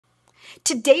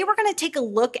Today, we're going to take a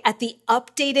look at the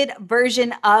updated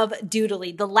version of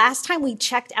Doodly. The last time we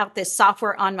checked out this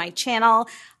software on my channel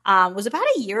was about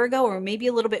a year ago or maybe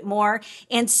a little bit more.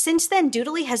 And since then,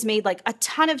 Doodly has made like a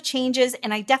ton of changes,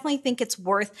 and I definitely think it's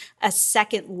worth a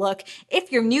second look.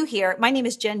 If you're new here, my name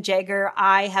is Jenn Jager.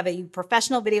 I have a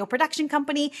professional video production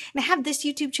company, and I have this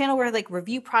YouTube channel where I like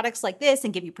review products like this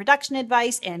and give you production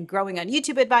advice and growing on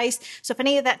YouTube advice. So if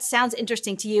any of that sounds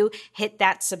interesting to you, hit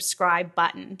that subscribe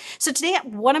button. So today,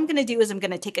 what I'm going to do is I'm going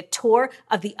to take a tour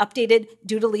of the updated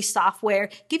Doodly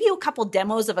software, give you a couple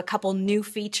demos of a couple new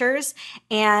features.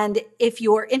 And if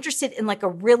you're interested in like a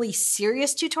really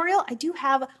serious tutorial, I do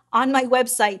have on my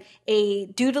website a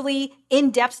Doodly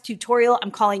in-depth tutorial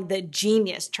I'm calling the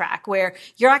Genius track, where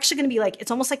you're actually going to be like,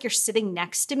 it's almost like you're sitting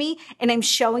next to me and I'm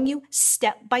showing you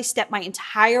step by step my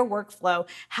entire workflow,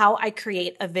 how I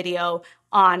create a video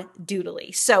on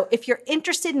Doodly. So if you're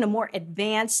interested in a more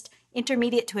advanced,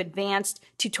 intermediate to advanced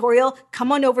tutorial,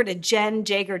 come on over to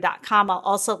jennjager.com. I'll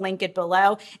also link it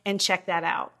below and check that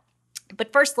out.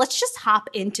 But first, let's just hop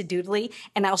into Doodly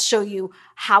and I'll show you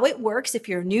how it works if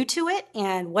you're new to it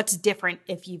and what's different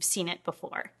if you've seen it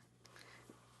before.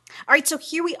 All right, so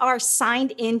here we are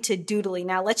signed into Doodly.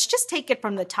 Now let's just take it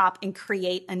from the top and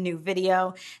create a new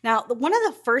video. Now, one of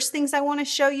the first things I want to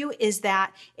show you is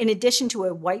that in addition to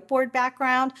a whiteboard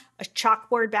background, a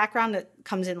chalkboard background that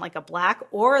comes in like a black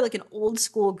or like an old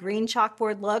school green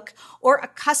chalkboard look, or a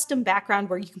custom background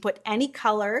where you can put any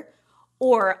color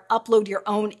or upload your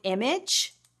own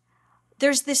image,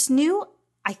 there's this new,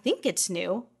 I think it's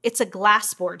new, it's a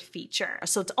glassboard feature.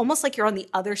 So it's almost like you're on the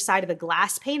other side of a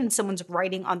glass pane and someone's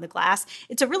writing on the glass.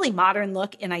 It's a really modern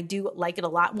look and I do like it a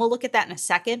lot. And we'll look at that in a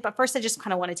second, but first I just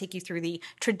kind of want to take you through the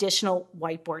traditional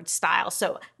whiteboard style.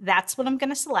 So that's what I'm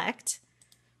going to select.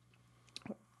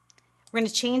 We're going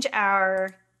to change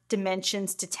our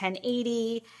dimensions to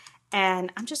 1080,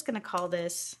 and I'm just going to call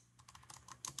this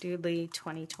Doodly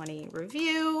 2020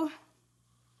 review.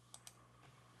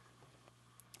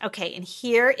 Okay, and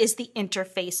here is the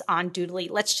interface on Doodly.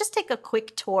 Let's just take a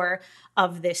quick tour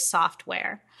of this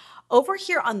software. Over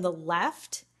here on the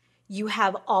left, you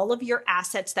have all of your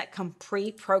assets that come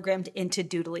pre-programmed into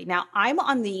Doodly. Now, I'm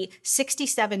on the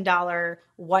 $67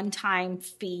 one-time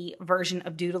fee version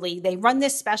of Doodly. They run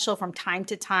this special from time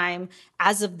to time.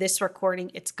 As of this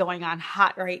recording, it's going on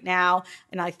hot right now,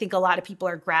 and I think a lot of people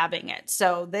are grabbing it.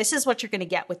 So this is what you're going to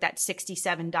get with that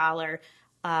 $67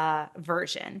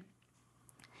 version.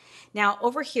 Now,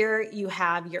 over here, you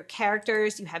have your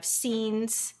characters, you have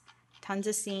scenes, tons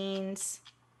of scenes.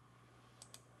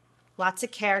 Lots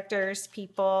of characters,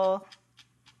 people.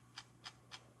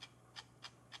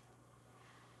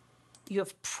 You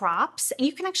have props, and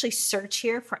you can actually search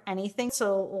here for anything.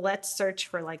 So let's search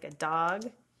for like a dog.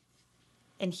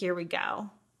 And here we go.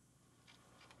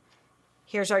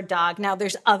 Here's our dog. Now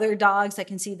there's other dogs. I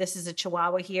can see this is a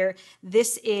Chihuahua here.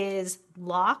 This is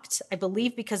locked, I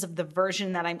believe, because of the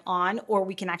version that I'm on, or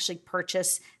we can actually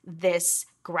purchase this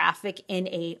graphic in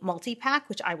a multi-pack,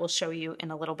 which I will show you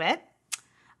in a little bit.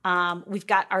 We've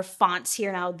got our fonts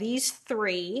here. Now, these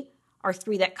three are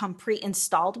three that come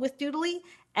pre-installed with Doodly,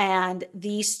 and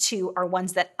these two are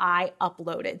ones that I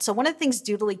uploaded. So one of the things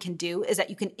Doodly can do is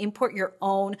that you can import your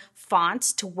own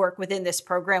fonts to work within this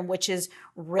program, which is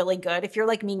really good. If you're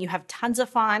like me and you have tons of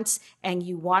fonts and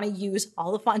you want to use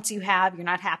all the fonts you have, you're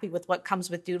not happy with what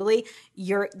comes with Doodly,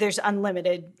 there's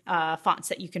unlimited fonts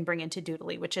that you can bring into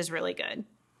Doodly, which is really good.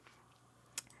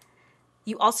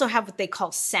 You also have what they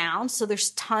call sounds. So there's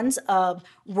tons of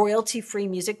royalty-free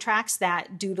music tracks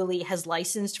that Doodly has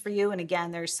licensed for you. And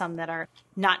again, there's some that are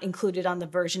not included on the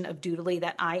version of Doodly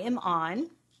that I am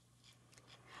on.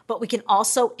 But we can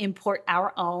also import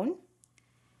our own.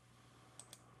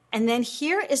 And then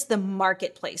here is the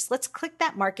marketplace. Let's click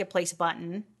that marketplace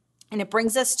button. And it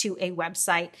brings us to a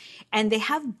website. And they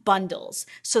have bundles.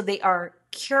 So they are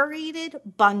curated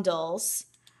bundles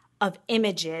of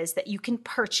images that you can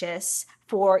purchase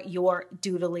for your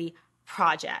Doodly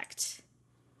project.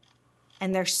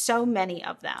 And there's so many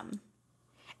of them.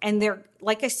 And they're,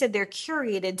 like I said, they're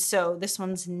curated. So this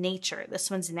one's nature, this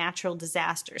one's natural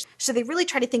disasters. So they really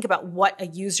try to think about what a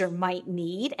user might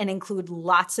need and include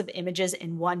lots of images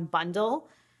in one bundle.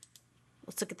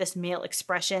 Let's look at this male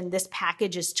expression. This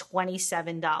package is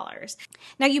 $27.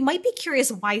 Now you might be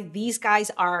curious why these guys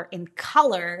are in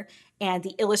color and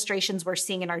the illustrations we're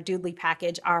seeing in our Doodly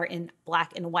package are in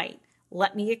black and white.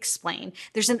 Let me explain.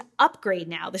 There's an upgrade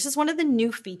now. This is one of the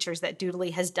new features that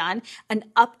Doodly has done. An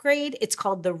upgrade, it's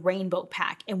called the Rainbow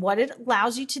Pack. And what it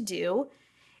allows you to do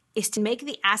is to make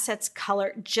the assets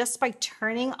color just by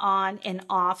turning on and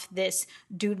off this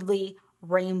Doodly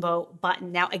rainbow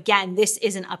button. Now, again, this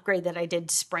is an upgrade that I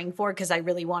did spring for because I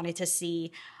really wanted to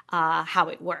see how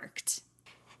it worked.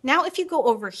 Now, if you go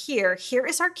over here, here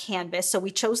is our canvas. So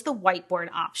we chose the whiteboard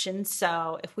option.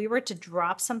 So if we were to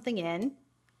drop something in,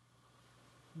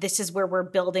 this is where we're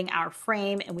building our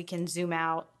frame, and we can zoom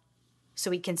out so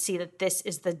we can see that this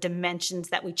is the dimensions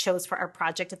that we chose for our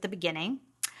project at the beginning.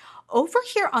 Over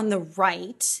here on the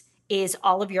right is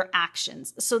all of your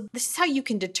actions. So this is how you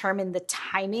can determine the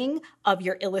timing of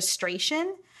your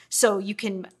illustration. So you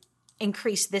can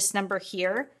increase this number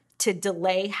here to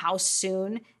delay how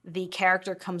soon the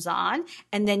character comes on.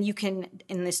 And then you can,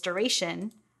 in this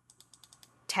duration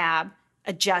tab,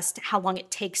 adjust how long it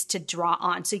takes to draw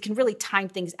on. So you can really time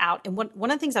things out. And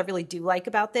one of the things I really do like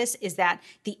about this is that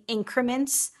the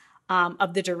increments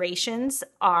of the durations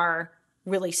are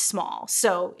really small.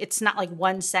 So it's not like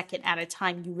 1 second at a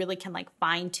time. You really can like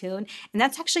fine tune. And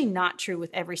that's actually not true with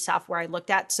every software I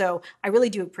looked at. So I really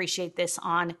do appreciate this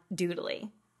on Doodly.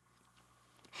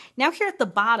 Now here at the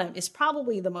bottom is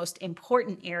probably the most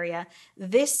important area.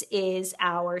 This is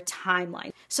our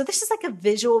timeline. So this is like a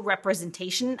visual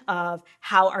representation of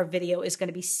how our video is going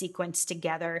to be sequenced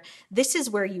together. This is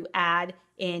where you add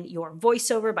in your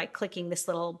voiceover by clicking this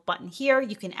little button here.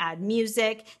 You can add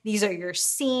music. These are your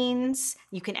scenes.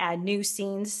 You can add new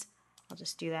scenes. I'll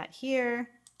just do that here.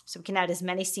 So we can add as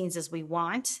many scenes as we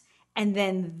want. And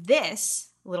then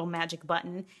this little magic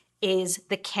button is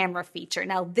the camera feature.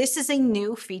 Now, this is a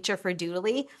new feature for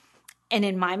Doodly, and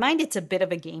in my mind, it's a bit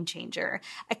of a game changer.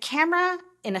 A camera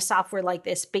in a software like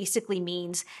this basically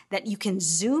means that you can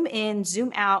zoom in,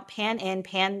 zoom out, pan in,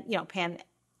 pan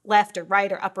left or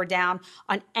right or up or down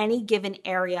on any given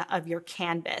area of your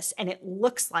canvas. And it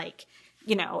looks like,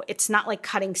 it's not like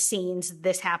cutting scenes.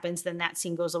 This happens, then that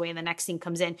scene goes away and the next scene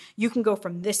comes in. You can go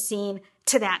from this scene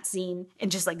to that scene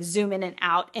and just like zoom in and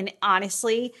out. And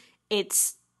honestly,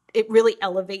 it really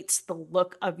elevates the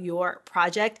look of your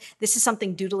project. This is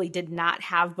something Doodly did not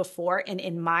have before, and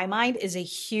in my mind is a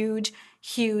huge,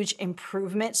 huge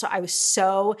improvement. So I was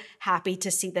so happy to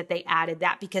see that they added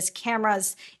that, because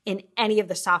cameras in any of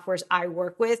the softwares I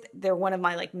work with, they're one of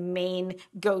my like main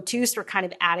go-tos for kind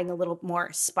of adding a little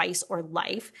more spice or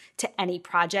life to any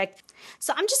project.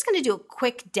 So I'm just gonna do a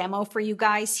quick demo for you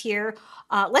guys here.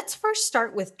 Let's first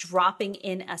start with dropping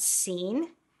in a scene.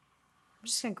 I'm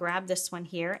just gonna grab this one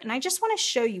here, and I just wanna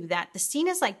show you that the scene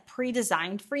is like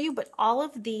pre-designed for you, but all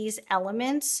of these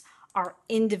elements are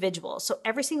individual. So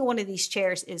every single one of these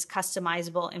chairs is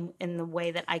customizable in the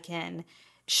way that I can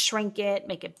shrink it,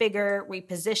 make it bigger,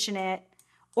 reposition it,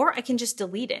 or I can just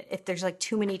delete it if there's like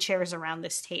too many chairs around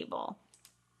this table.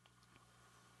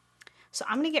 So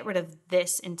I'm gonna get rid of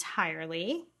this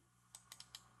entirely.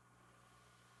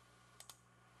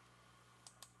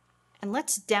 And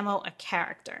let's demo a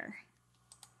character.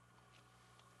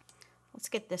 Let's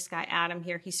get this guy, Adam,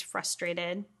 here. He's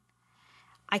frustrated.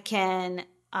 I can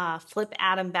flip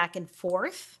Adam back and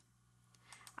forth.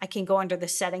 I can go under the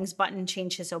settings button,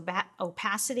 change his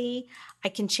opacity. I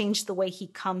can change the way he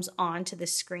comes onto the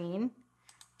screen.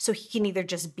 So he can either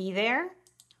just be there,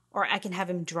 or I can have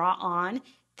him draw on.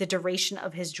 The duration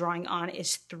of his drawing on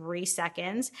is 3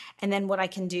 seconds. And then what I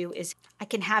can do is I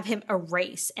can have him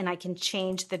erase, and I can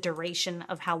change the duration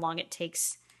of how long it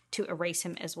takes to erase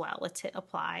him as well. Let's hit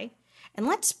apply. And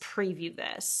let's preview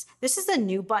this. This is a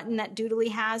new button that Doodly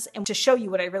has. And to show you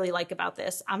what I really like about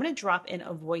this, I'm gonna drop in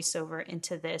a voiceover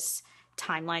into this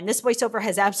timeline. This voiceover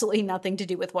has absolutely nothing to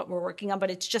do with what we're working on,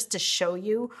 but it's just to show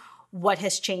you what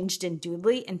has changed in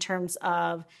Doodly in terms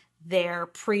of their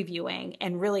previewing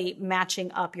and really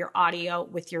matching up your audio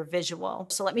with your visual.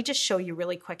 So let me just show you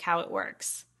really quick how it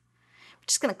works. I'm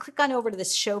just gonna click on over to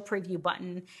this show preview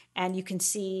button, and you can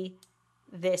see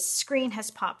this screen has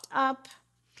popped up.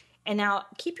 And now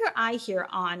keep your eye here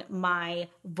on my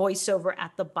voiceover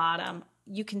at the bottom.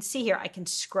 You can see here, I can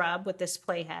scrub with this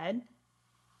playhead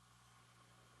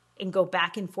and go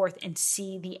back and forth and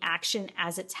see the action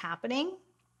as it's happening.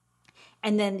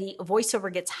 And then the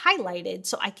voiceover gets highlighted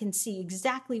so I can see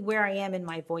exactly where I am in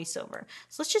my voiceover.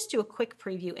 So let's just do a quick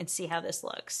preview and see how this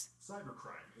looks.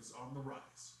 Cybercrime is on the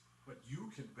rise, but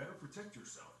you can better protect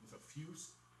yourself with a few.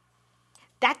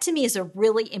 That to me is a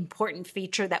really important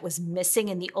feature that was missing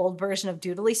in the old version of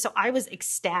Doodly. So I was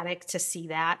ecstatic to see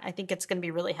that. I think it's going to be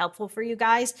really helpful for you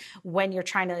guys when you're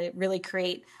trying to really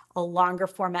create a longer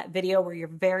format video where you're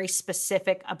very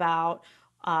specific about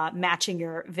matching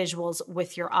your visuals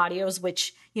with your audios,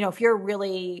 which, if you're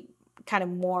really kind of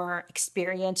more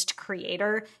experienced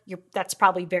creator, that's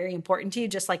probably very important to you,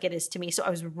 just like it is to me. So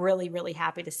I was really, really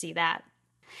happy to see that.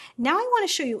 Now I want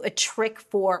to show you a trick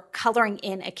for coloring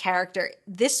in a character.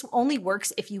 This only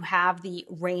works if you have the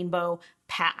rainbow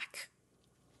pack.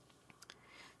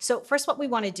 So first what we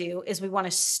want to do is we want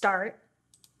to start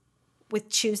with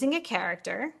choosing a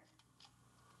character.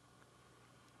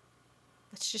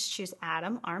 Let's just choose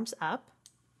Adam, arms up.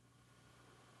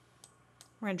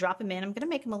 We're going to drop him in. I'm going to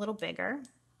make him a little bigger.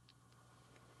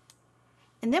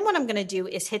 And then what I'm going to do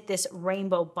is hit this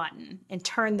rainbow button and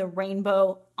turn the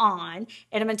rainbow on.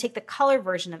 And I'm going to take the color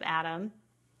version of Adam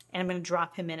and I'm going to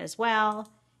drop him in as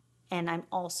well. And I'm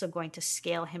also going to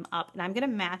scale him up. And I'm going to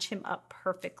match him up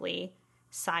perfectly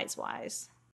size-wise.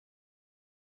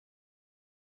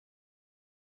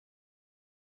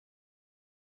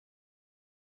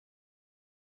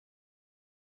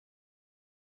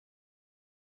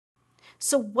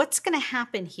 So what's going to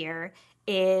happen here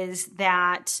is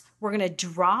that we're going to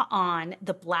draw on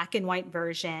the black and white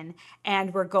version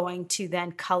and we're going to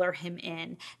then color him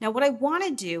in. Now what I want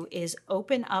to do is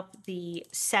open up the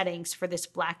settings for this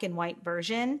black and white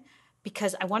version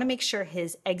because I want to make sure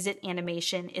his exit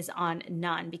animation is on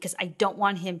none because I don't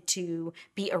want him to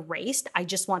be erased. I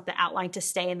just want the outline to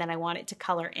stay and then I want it to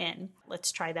color in.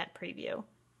 Let's try that preview.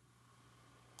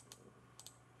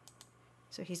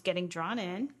 So he's getting drawn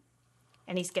in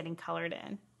and he's getting colored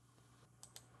in.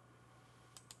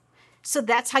 So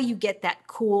that's how you get that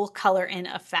cool color in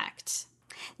effect.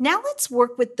 Now let's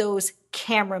work with those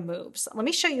camera moves. Let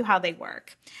me show you how they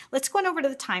work. Let's go on over to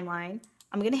the timeline.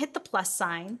 I'm going to hit the plus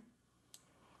sign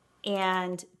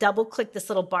and double click this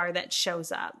little bar that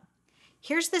shows up.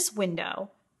 Here's this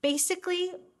window.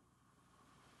 Basically,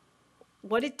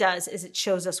 what it does is it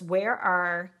shows us in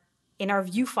our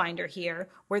viewfinder here,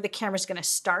 where the camera's going to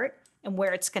start and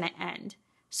where it's going to end.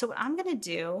 So what I'm going to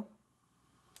do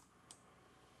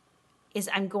is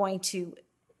I'm going to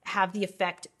have the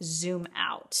effect zoom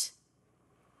out.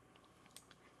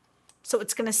 So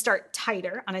it's going to start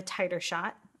tighter on a tighter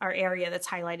shot, our area that's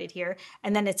highlighted here,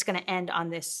 and then it's going to end on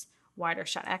this wider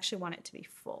shot. I actually want it to be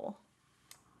full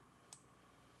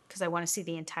because I want to see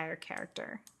the entire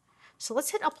character. So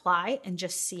let's hit apply and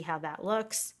just see how that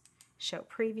looks. Show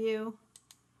preview.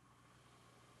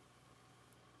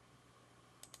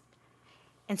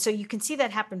 And so you can see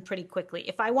that happen pretty quickly.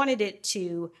 If I wanted it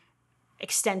to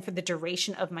extend for the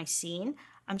duration of my scene,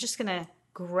 I'm just going to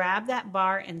grab that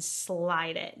bar and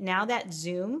slide it. Now that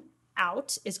zoom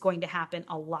out is going to happen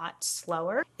a lot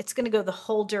slower. It's going to go the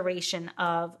whole duration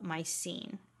of my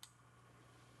scene.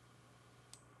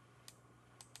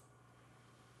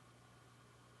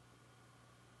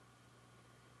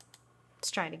 Let's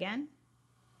try it again.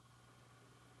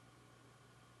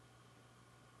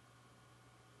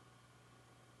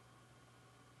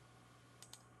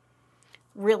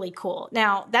 Really cool.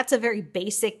 Now, that's a very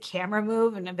basic camera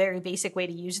move and a very basic way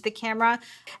to use the camera.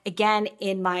 Again,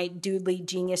 in my Doodly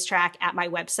Genius track at my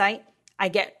website, I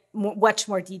get much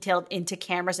more detailed into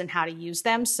cameras and how to use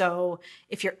them. So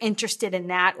if you're interested in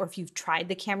that, or if you've tried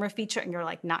the camera feature and you're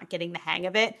like not getting the hang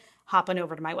of it, hop on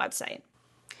over to my website.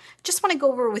 Just want to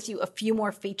go over with you a few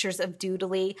more features of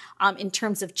Doodly in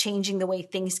terms of changing the way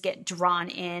things get drawn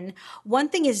in. One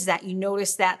thing is that you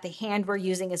notice that the hand we're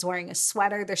using is wearing a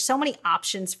sweater. There's so many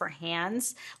options for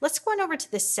hands. Let's go on over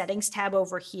to the settings tab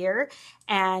over here,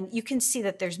 and you can see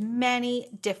that there's many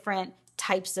different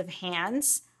types of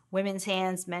hands, women's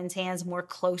hands, men's hands, more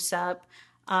close up,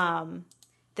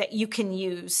 that you can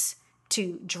use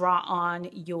to draw on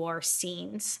your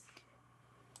scenes.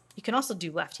 You can also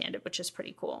do left-handed, which is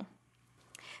pretty cool.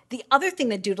 The other thing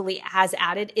that Doodly has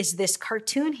added is this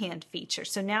cartoon hand feature.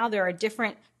 So now there are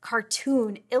different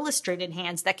cartoon illustrated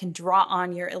hands that can draw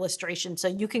on your illustration. So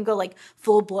you can go like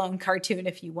full-blown cartoon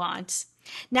if you want.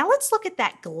 Now let's look at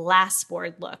that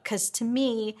glassboard look, because to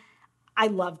me, I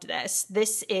loved this.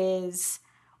 This is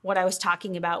what I was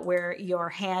talking about, where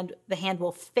the hand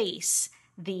will face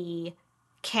the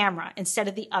camera instead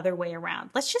of the other way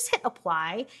around. Let's just hit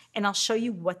apply and I'll show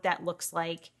you what that looks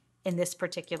like in this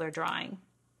particular drawing.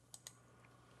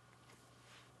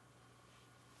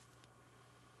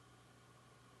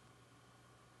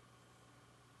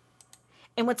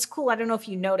 And what's cool, I don't know if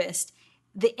you noticed,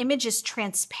 the image is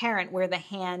transparent where the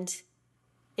hand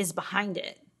is behind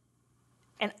it.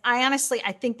 And I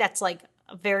think that's like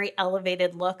a very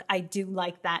elevated look. I do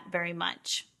like that very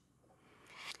much.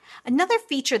 Another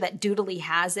feature that Doodly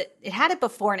has, it had it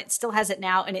before and it still has it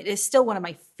now, and it is still one of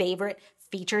my favorite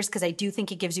features because I do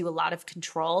think it gives you a lot of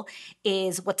control,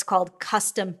 is what's called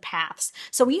custom paths.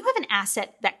 So when you have an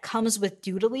asset that comes with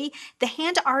Doodly, the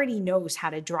hand already knows how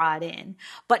to draw it in.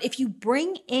 But if you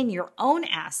bring in your own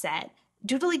asset,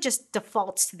 Doodly just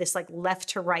defaults to this like left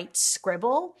to right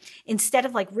scribble instead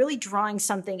of like really drawing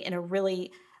something in a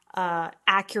really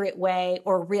accurate way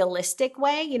or realistic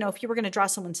way. You know, if you were going to draw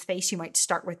someone's face, you might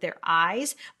start with their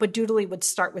eyes, but Doodly would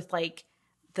start with like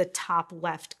the top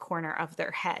left corner of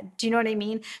their head. Do you know what I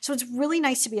mean? So it's really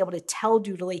nice to be able to tell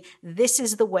Doodly, this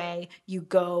is the way you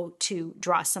go to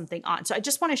draw something on. So I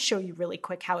just want to show you really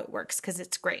quick how it works because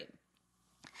it's great.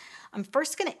 I'm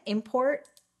first going to import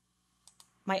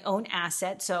my own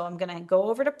asset. So I'm going to go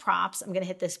over to props. I'm going to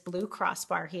hit this blue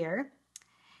crossbar here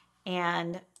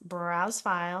and browse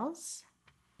files.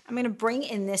 I'm going to bring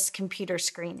in this computer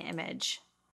screen image.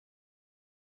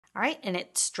 All right, and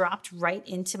it's dropped right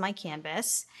into my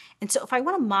canvas. And so if I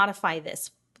want to modify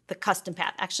this, the custom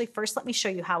path, actually first let me show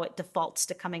you how it defaults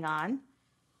to coming on.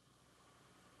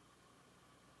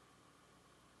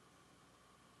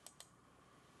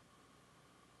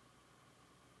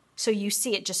 So you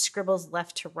see it just scribbles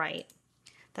left to right.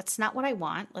 That's not what I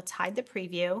want. Let's hide the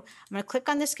preview. I'm going to click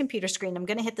on this computer screen. I'm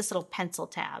going to hit this little pencil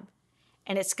tab,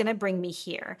 and it's going to bring me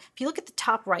here. If you look at the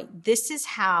top right, this is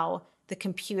how the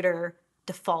computer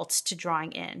defaults to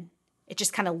drawing in. It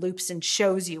just kind of loops and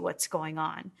shows you what's going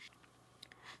on.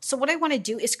 So what I want to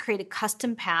do is create a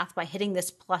custom path by hitting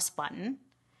this plus button.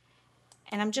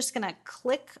 And I'm just going to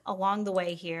click along the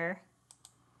way here,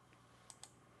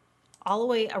 all the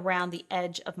way around the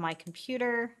edge of my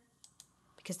computer,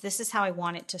 because this is how I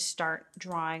want it to start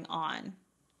drawing on.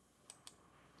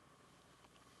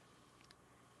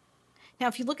 Now,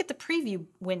 if you look at the preview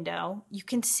window, you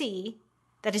can see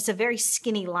that it's a very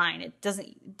skinny line.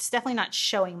 It's definitely not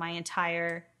showing my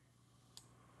entire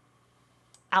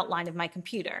outline of my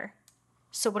computer.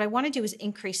 So what I want to do is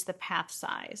increase the path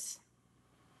size.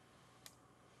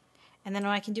 And then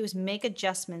what I can do is make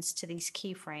adjustments to these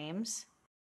keyframes.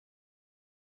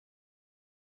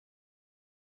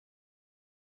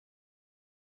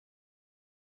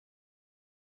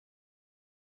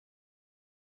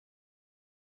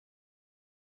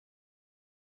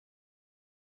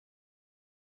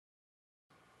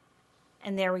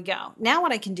 And there we go. Now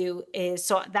what I can do is,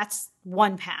 so that's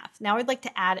one path. Now I'd like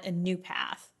to add a new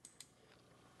path.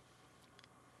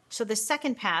 So the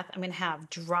second path, I'm going to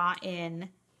have draw in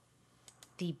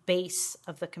the base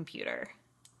of the computer.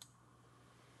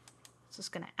 So it's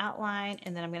going to outline,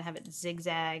 and then I'm going to have it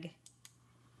zigzag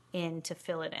in to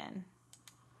fill it in.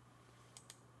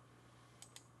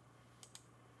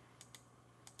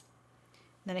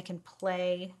 Then I can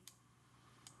play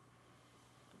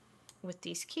with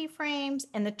these keyframes,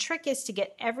 and the trick is to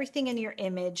get everything in your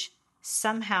image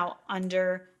somehow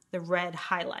under the red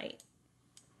highlight,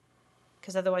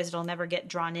 because otherwise it'll never get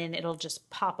drawn in. It'll just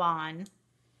pop on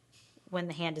when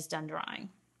the hand is done drawing.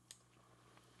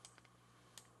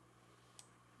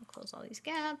 Close all these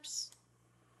gaps.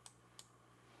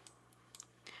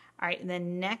 All right, and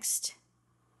then next,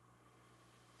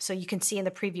 so you can see in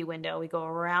the preview window, we go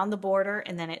around the border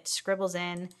and then it scribbles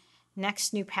in.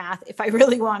 Next new path. If I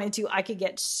really wanted to, I could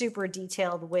get super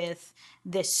detailed with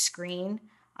this screen.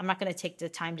 I'm not going to take the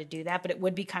time to do that, but it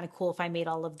would be kind of cool if I made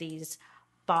all of these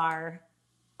bar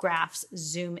graphs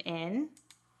zoom in.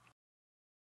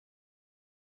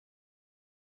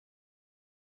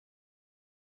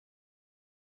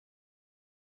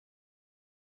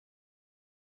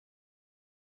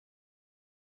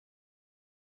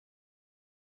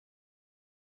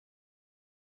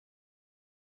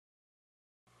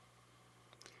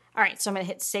 All right, so I'm going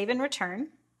to hit save and return,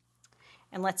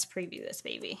 and let's preview this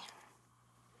baby.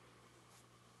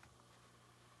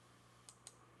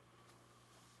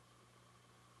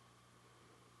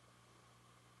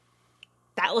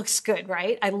 That looks good,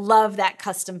 right? I love that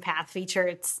custom path feature.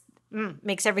 It's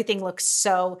makes everything look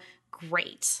so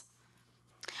great.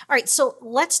 All right, so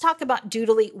let's talk about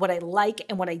Doodly, what I like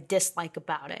and what I dislike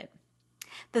about it.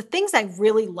 The things I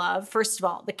really love, first of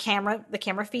all, the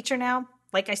camera feature now,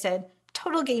 like I said,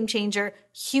 total game changer.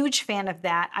 Huge fan of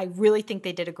that. I really think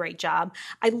they did a great job.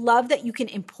 I love that you can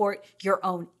import your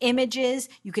own images.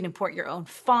 You can import your own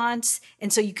fonts.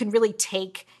 And so you can really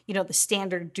take, the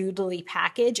standard Doodly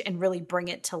package and really bring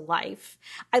it to life.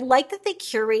 I like that they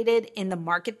curated in the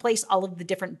marketplace all of the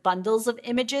different bundles of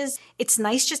images. It's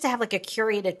nice just to have like a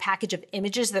curated package of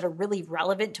images that are really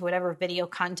relevant to whatever video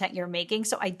content you're making.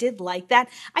 So I did like that.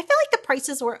 I feel like the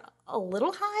prices were a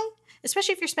little high,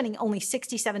 especially if you're spending only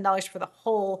 $67 for the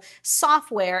whole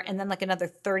software and then like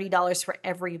another $30 for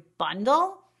every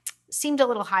bundle. Seemed a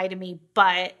little high to me,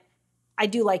 but I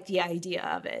do like the idea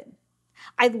of it.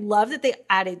 I love that they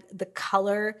added the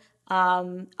color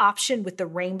option with the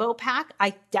rainbow pack.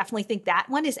 I definitely think that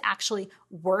one is actually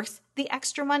worth the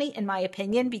extra money, in my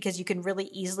opinion, because you can really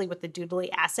easily, with the Doodly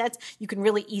assets, you can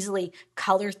really easily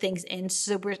color things in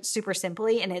super, super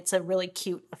simply, and it's a really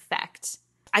cute effect.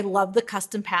 I love the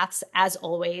custom paths as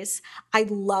always. I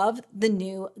love the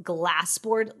new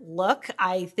glassboard look.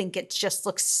 I think it just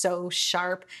looks so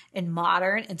sharp and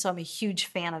modern, and so I'm a huge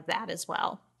fan of that as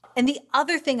well. And the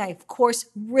other thing I, of course,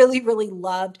 really, really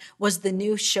loved was the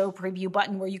new show preview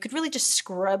button where you could really just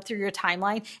scrub through your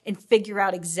timeline and figure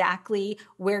out exactly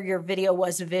where your video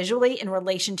was visually in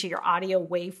relation to your audio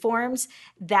waveforms.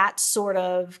 That sort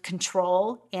of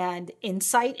control and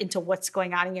insight into what's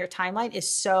going on in your timeline is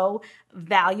so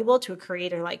valuable to a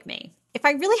creator like me. If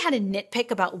I really had a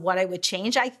nitpick about what I would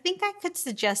change, I think I could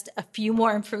suggest a few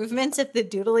more improvements if the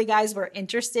Doodly guys were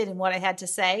interested in what I had to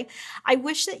say. I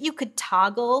wish that you could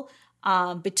toggle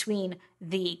between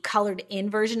the colored in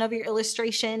version of your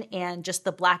illustration and just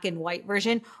the black and white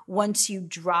version once you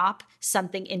drop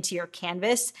something into your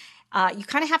canvas. You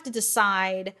kind of have to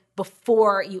decide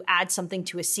before you add something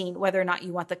to a scene whether or not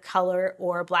you want the color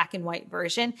or black and white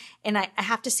version. And I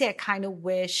have to say, I kind of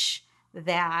wish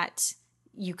that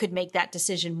you could make that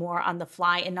decision more on the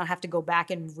fly and not have to go back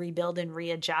and rebuild and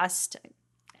readjust.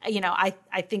 I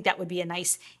think that would be a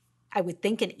nice, I would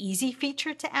think, an easy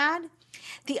feature to add.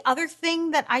 The other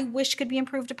thing that I wish could be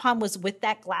improved upon was with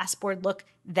that glassboard look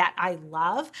that I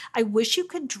love. I wish you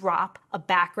could drop a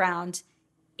background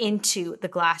into the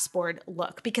glassboard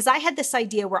look, because I had this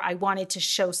idea where I wanted to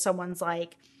show someone's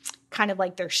kind of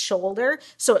like their shoulder,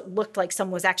 so it looked like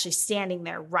someone was actually standing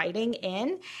there writing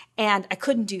in, and I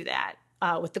couldn't do that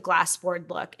with the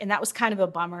glassboard look, and that was kind of a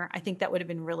bummer. I think that would have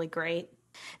been really great.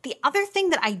 The other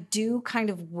thing that I do kind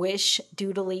of wish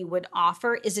Doodly would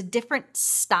offer is a different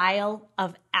style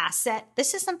of asset.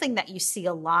 This is something that you see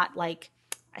a lot,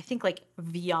 I think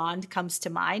Beyond comes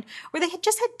to mind, where they had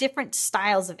just had different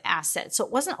styles of assets. So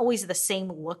it wasn't always the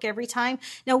same look every time.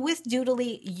 Now with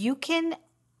Doodly, you can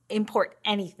import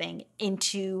anything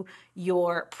into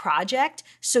your project.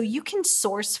 So you can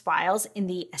source files in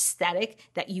the aesthetic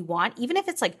that you want, even if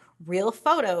it's real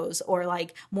photos or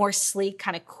more sleek,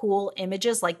 kind of cool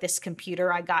images. Like this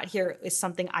computer I got here is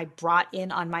something I brought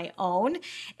in on my own.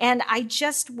 And I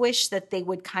just wish that they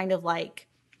would kind of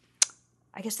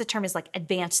I guess the term is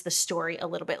advance the story a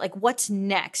little bit. What's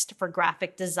next for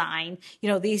graphic design?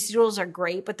 These tools are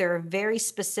great, but they're a very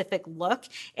specific look.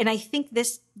 And I think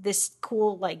this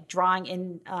cool drawing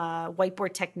in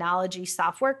whiteboard technology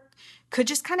software could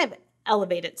just kind of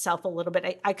elevate itself a little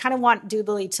bit. I kind of want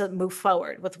Doodly to move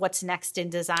forward with what's next in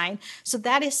design. So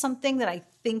that is something that I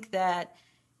think that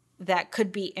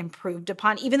could be improved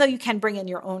upon. Even though you can bring in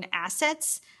your own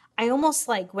assets, I almost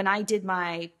when I did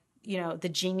my the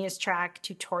Genius Track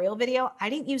tutorial video, I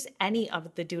didn't use any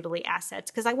of the Doodly assets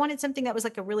because I wanted something that was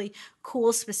a really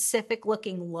cool, specific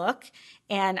looking look.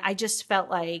 And I just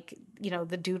felt the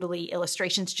Doodly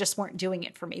illustrations just weren't doing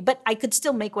it for me. But I could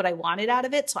still make what I wanted out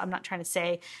of it. So I'm not trying to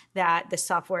say that the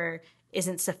software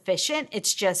isn't sufficient.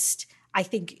 It's just, I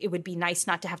think it would be nice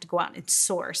not to have to go out and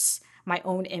source my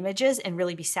own images and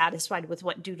really be satisfied with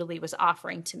what Doodly was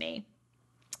offering to me.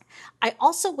 I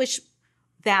also wish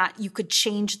that you could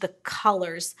change the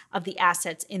colors of the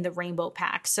assets in the rainbow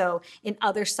pack. So in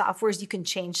other softwares, you can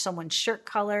change someone's shirt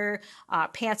color,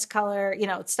 pants color,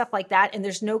 stuff like that. And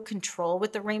there's no control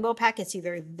with the rainbow pack. It's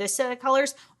either this set of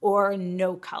colors or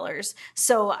no colors.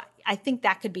 So I think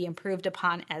that could be improved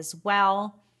upon as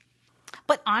well.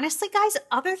 But honestly, guys,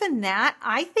 other than that,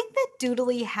 I think that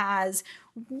Doodly has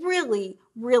really,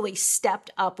 really stepped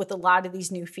up with a lot of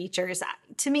these new features.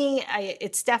 To me,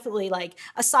 it's definitely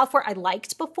a software I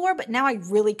liked before, but now I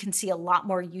really can see a lot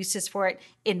more uses for it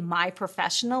in my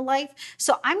professional life.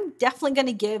 So I'm definitely going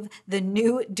to give the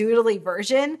new Doodly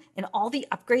version and all the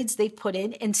upgrades they've put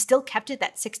in and still kept it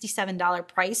that $67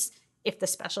 price. If the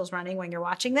special's running when you're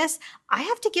watching this, I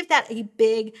have to give that a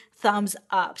big thumbs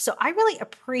up. So I really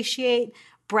appreciate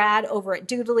Brad over at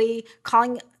Doodly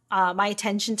calling my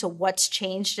attention to what's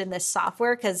changed in this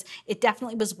software, because it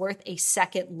definitely was worth a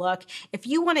second look. If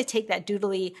you want to take that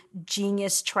Doodly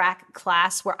Genius Track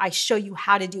class where I show you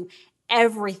how to do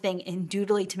everything in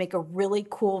Doodly to make a really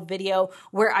cool video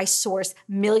where I source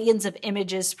millions of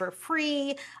images for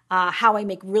free, how I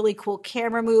make really cool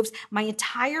camera moves, my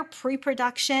entire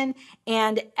pre-production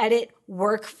and edit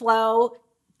workflow,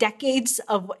 decades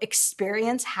of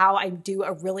experience, how I do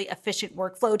a really efficient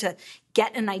workflow to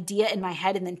get an idea in my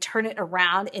head and then turn it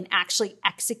around and actually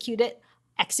execute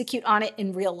on it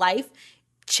in real life.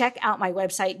 check out my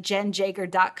website,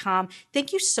 JennJager.com.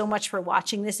 Thank you so much for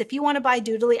watching this. If you want to buy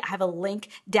Doodly, I have a link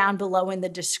down below in the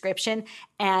description,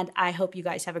 and I hope you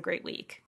guys have a great week.